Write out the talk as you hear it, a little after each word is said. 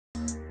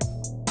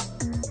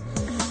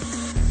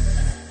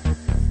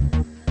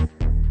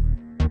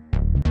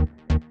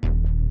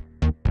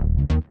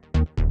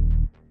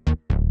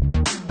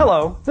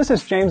Hello, this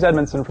is James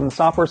Edmondson from the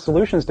Software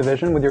Solutions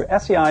Division with your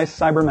SEI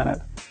Cyber Minute.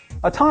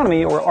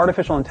 Autonomy, or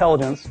artificial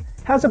intelligence,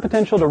 has the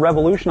potential to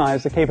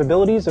revolutionize the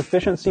capabilities,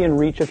 efficiency, and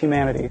reach of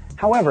humanity.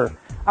 However,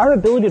 our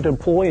ability to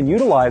deploy and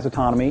utilize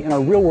autonomy in our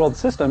real-world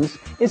systems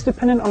is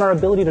dependent on our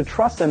ability to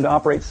trust them to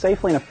operate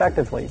safely and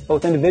effectively,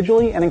 both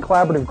individually and in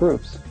collaborative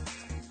groups.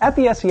 At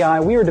the SEI,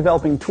 we are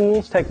developing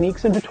tools,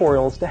 techniques, and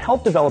tutorials to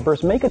help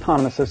developers make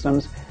autonomous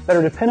systems that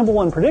are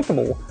dependable and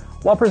predictable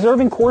while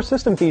preserving core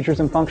system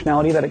features and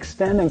functionality that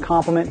extend and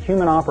complement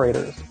human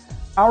operators.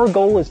 Our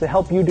goal is to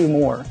help you do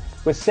more,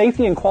 with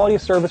safety and quality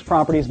of service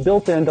properties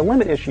built in to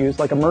limit issues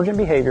like emergent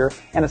behavior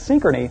and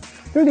asynchrony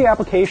through the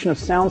application of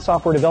sound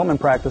software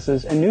development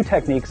practices and new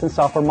techniques in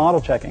software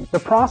model checking. The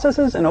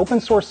processes and open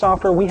source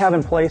software we have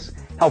in place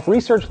help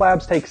research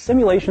labs take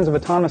simulations of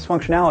autonomous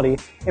functionality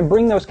and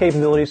bring those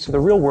capabilities to the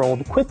real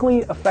world quickly,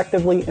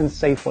 effectively, and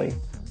safely.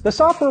 The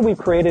software we've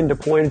created and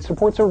deployed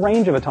supports a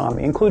range of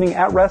autonomy, including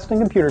at-rest and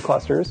computer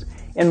clusters,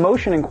 in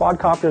motion in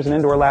quadcopters and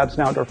indoor labs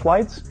and outdoor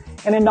flights,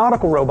 and in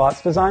nautical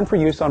robots designed for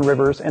use on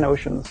rivers and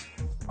oceans.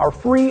 Our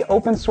free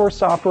open source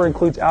software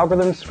includes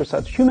algorithms for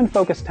such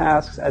human-focused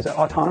tasks as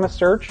autonomous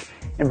search,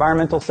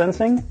 environmental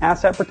sensing,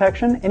 asset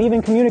protection, and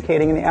even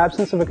communicating in the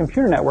absence of a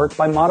computer network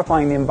by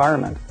modifying the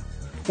environment.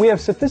 We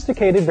have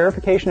sophisticated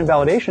verification and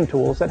validation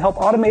tools that help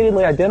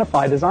automatically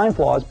identify design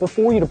flaws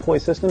before you deploy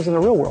systems in the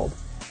real world,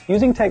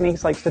 using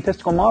techniques like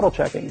statistical model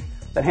checking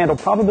that handle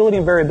probability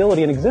and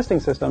variability in existing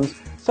systems,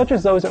 such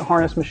as those that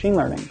harness machine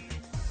learning.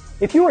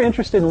 If you are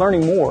interested in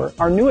learning more,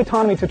 our new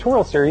Autonomy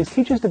tutorial series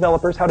teaches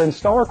developers how to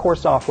install our core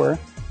software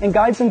and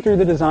guides them through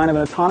the design of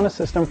an autonomous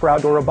system for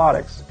outdoor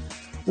robotics.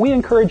 We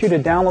encourage you to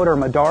download our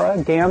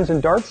Madara, GAMS,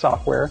 and DART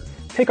software,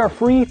 take our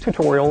free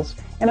tutorials,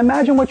 and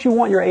imagine what you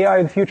want your AI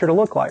of the future to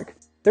look like.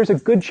 There's a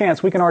good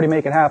chance we can already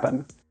make it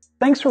happen.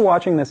 Thanks for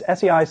watching this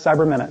SEI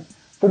Cyber Minute.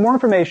 For more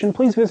information,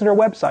 please visit our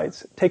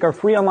websites, take our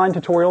free online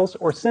tutorials,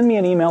 or send me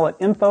an email at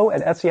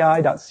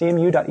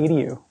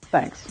info@sei.cmu.edu.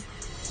 Thanks.